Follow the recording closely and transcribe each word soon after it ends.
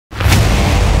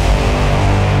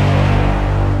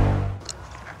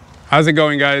How's it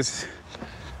going, guys?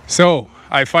 So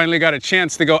I finally got a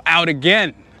chance to go out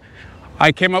again.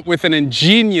 I came up with an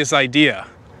ingenious idea.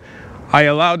 I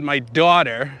allowed my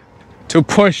daughter to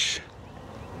push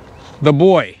the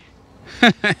boy.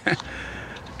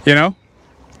 You know,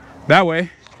 that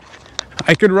way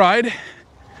I could ride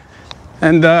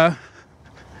and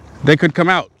they could come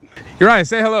out. Uriah,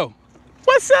 say hello.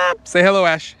 What's up? Say hello,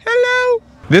 Ash. Hello.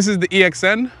 This is the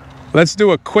EXN. Let's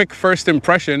do a quick first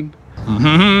impression.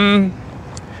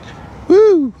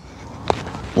 Woo.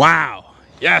 Wow.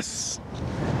 Yes.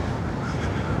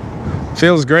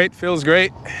 Feels great. Feels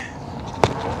great.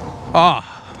 Ah.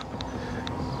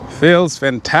 Feels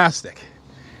fantastic.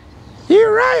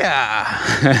 Uriah.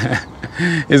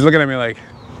 He's looking at me like,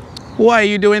 why are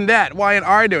you doing that? Why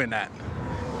are you doing that?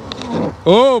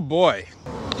 Oh boy.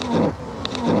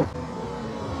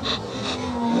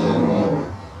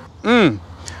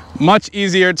 Much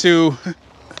easier to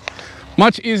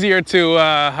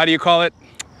how do you call it,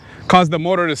 cause the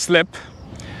motor to slip.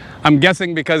 I'm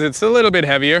guessing because it's a little bit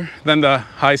heavier than the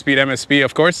high-speed MSP,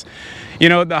 of course. You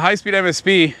know, the high-speed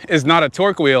MSP is not a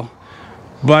torque wheel,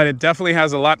 but it definitely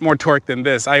has a lot more torque than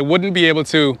this. I wouldn't be able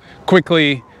to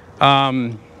quickly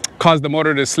cause the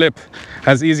motor to slip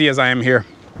as easy as I am here.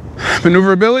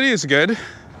 Maneuverability is good.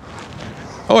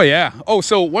 Oh yeah. Oh,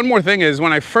 so one more thing is,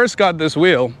 when I first got this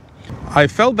wheel, I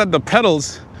felt that the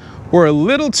pedals were a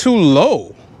little too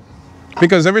low,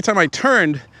 because every time I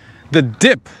turned, the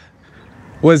dip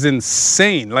was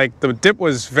insane. Like, the dip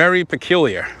was very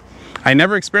peculiar. I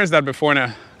never experienced that before in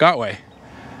a Gotway.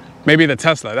 Maybe the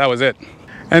Tesla, that was it.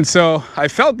 And so I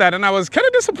felt that and I was kind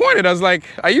of disappointed. I was like,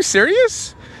 are you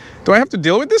serious? Do I have to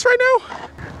deal with this right now?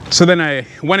 So then I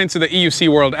went into the EUC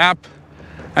World app,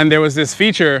 and there was this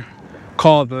feature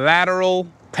called lateral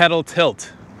pedal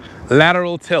tilt.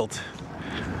 Lateral tilt.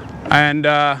 And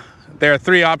there are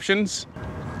 3 options.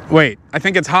 Wait, I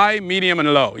think it's high, medium,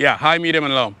 and low. Yeah, high, medium,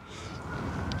 and low.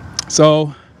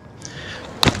 So,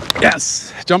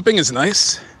 yes, jumping is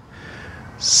nice.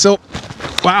 So,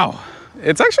 wow,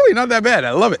 it's actually not that bad. I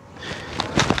love it.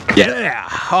 Yeah.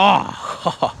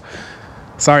 Oh.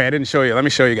 Sorry, I didn't show you. Let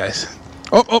me show you guys.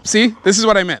 Oh, see, this is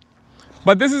what I meant.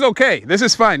 But this is okay. This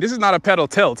is fine. This is not a pedal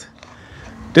tilt.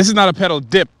 This is not a pedal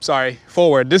dip, sorry,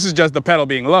 forward. This is just the pedal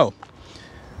being low.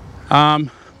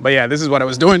 But yeah, this is what I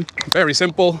was doing. Very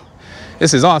simple.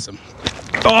 This is awesome.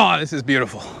 Oh, this is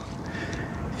beautiful.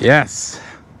 Yes.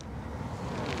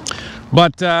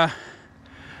 But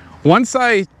once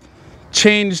I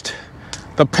changed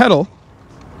the pedal,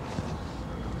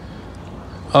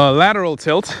 lateral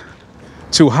tilt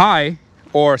to high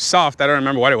or soft, I don't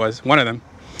remember what it was, one of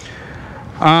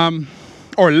them.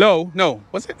 Or low, no,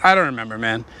 was it? I don't remember,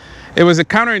 man. It was a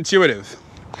counterintuitive.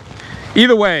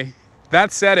 Either way,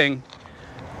 that setting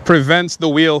prevents the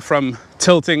wheel from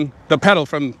tilting, the pedal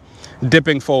from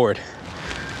dipping forward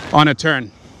on a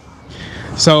turn.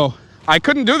 So I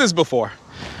couldn't do this before.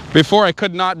 Before I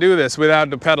could not do this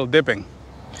without the pedal dipping.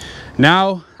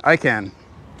 Now I can.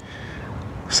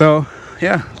 So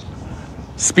yeah,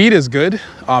 speed is good,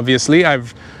 obviously.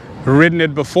 I've ridden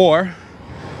it before,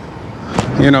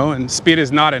 you know, and speed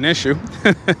is not an issue.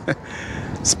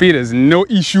 Speed is no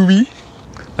issue.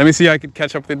 Let me see if I could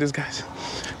catch up with these guys.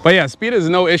 But yeah, speed is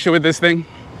no issue with this thing,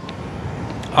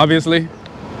 obviously.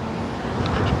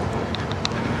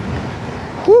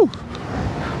 Whew.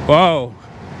 Whoa.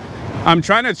 I'm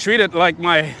trying to treat it like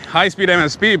my high-speed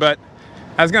MSP, but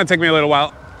that's gonna take me a little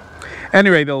while.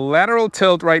 Anyway, the lateral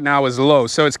tilt right now is low,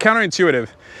 so it's counterintuitive.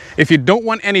 If you don't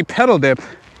want any pedal dip,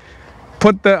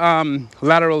 put the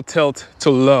lateral tilt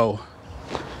to low.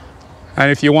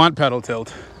 And if you want pedal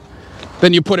tilt,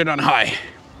 then you put it on high.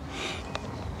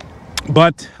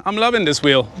 But I'm loving this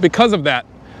wheel because of that.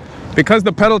 Because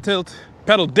the pedal tilt,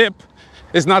 pedal dip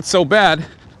is not so bad.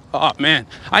 Oh man,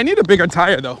 I need a bigger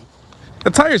tire though. The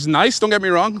tire's nice, don't get me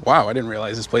wrong. Wow, I didn't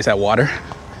realize this place had water.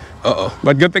 Uh-oh,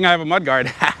 but good thing I have a mud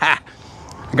guard. I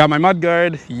got my mud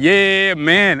guard. Yeah,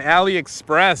 man,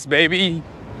 AliExpress, baby.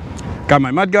 Got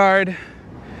my mud guard.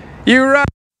 You run,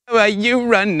 are you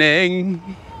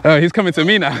running? Oh, he's coming to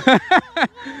me now.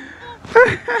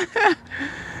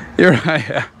 You're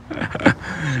right.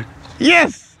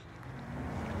 Yes.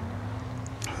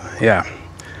 Yeah.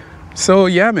 So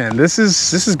yeah, man, this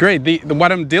is great.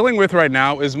 What I'm dealing with right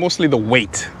now is mostly the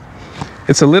weight.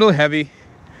 It's a little heavy.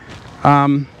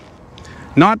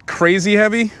 Not crazy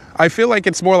heavy. I feel like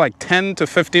it's more like 10 to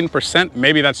 15%.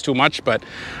 Maybe that's too much, but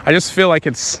I just feel like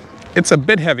it's a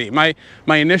bit heavy. My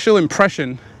initial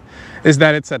impression is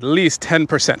that it's at least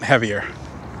 10% heavier.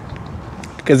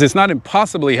 Because it's not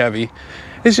impossibly heavy,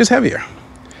 it's just heavier.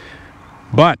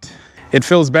 But it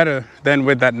feels better than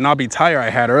with that knobby tire I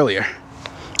had earlier.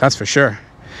 That's for sure.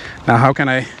 Now,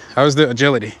 how's the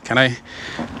agility? Can I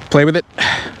play with it?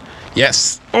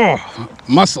 Yes. Oh,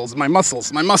 muscles, my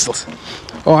muscles, my muscles.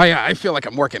 Oh, I feel like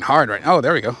I'm working hard right now. Oh,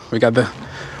 there we go. We got the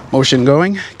motion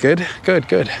going. Good, good,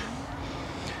 good.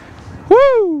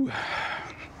 Woo!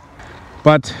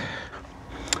 But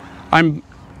I'm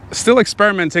still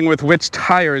experimenting with which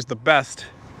tire is the best.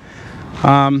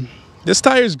 This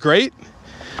tire is great,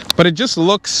 but it just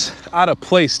looks out of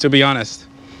place, to be honest.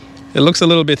 It looks a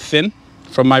little bit thin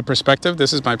from my perspective.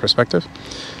 This is my perspective.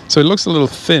 So it looks a little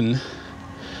thin.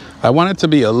 I want it to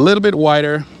be a little bit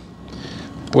wider,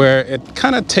 where it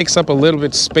kind of takes up a little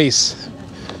bit space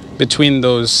between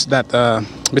those,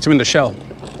 between the shell.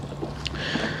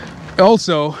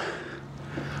 Also,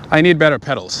 I need better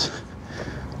pedals,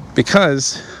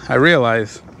 because I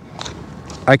realize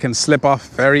I can slip off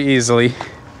very easily,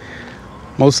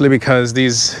 mostly because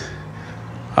these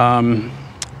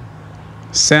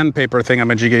sandpaper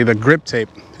thingamajiggy, the grip tape,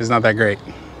 is not that great.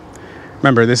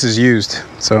 Remember, this is used,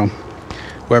 so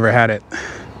whoever had it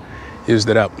used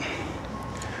it up.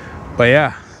 But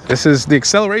yeah, this is the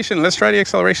acceleration. Let's try the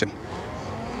acceleration.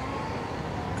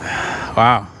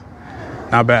 Wow,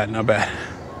 not bad, not bad.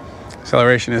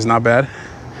 Acceleration is not bad.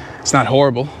 It's not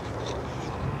horrible,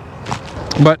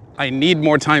 but I need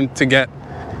more time to get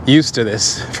used to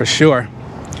this, for sure.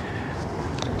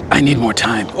 I need more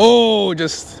time. Oh,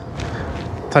 just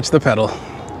touch the pedal.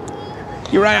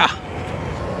 Uriah.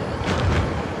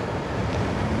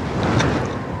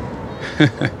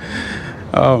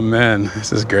 Oh man,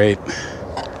 this is great.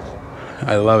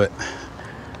 I love it.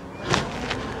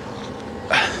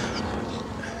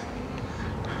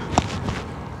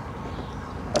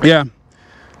 Yeah,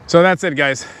 so that's it,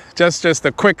 guys. Just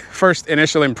a quick first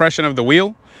initial impression of the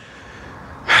wheel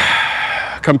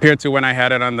compared to when I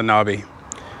had it on the knobby.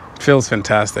 It feels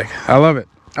fantastic. I love it.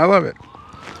 I love it.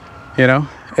 You know,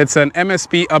 it's an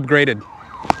MSP upgraded.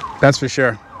 That's for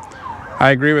sure.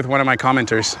 I agree with one of my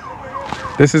commenters.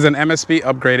 This is an MSP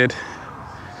upgraded,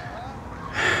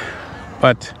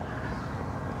 but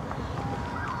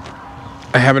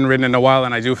I haven't ridden in a while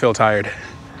and I do feel tired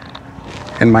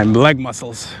in my leg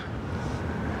muscles.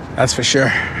 That's for sure.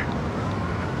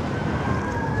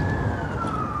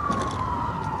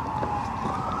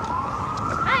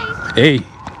 Hi. Hey.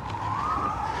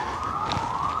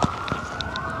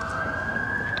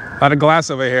 A lot of glass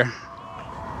over here.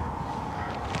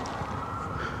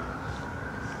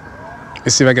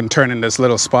 Let's see if I can turn in this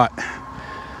little spot.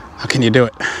 How can you do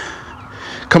it?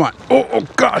 Come on. Oh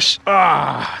gosh.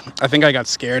 Ah, I think I got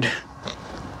scared.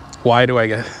 Why do I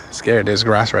get scared? There's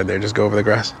grass right there. Just go over the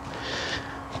grass.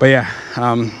 But yeah,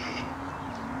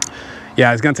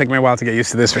 yeah, it's gonna take me a while to get used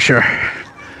to this for sure.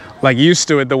 Like, used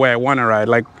to it the way I want to ride.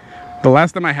 Like, the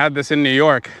last time I had this in New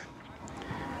York,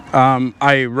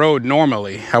 I rode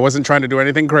normally. I wasn't trying to do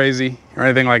anything crazy or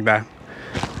anything like that.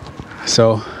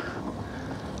 So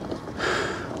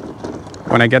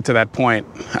when I get to that point,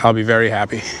 I'll be very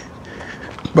happy.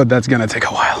 But that's gonna take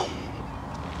a while.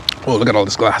 Oh, look at all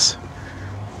this glass.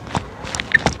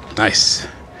 Nice.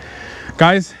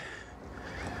 Guys,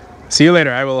 see you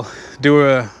later. I will do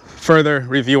a further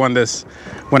review on this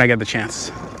when I get the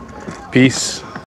chance. Peace.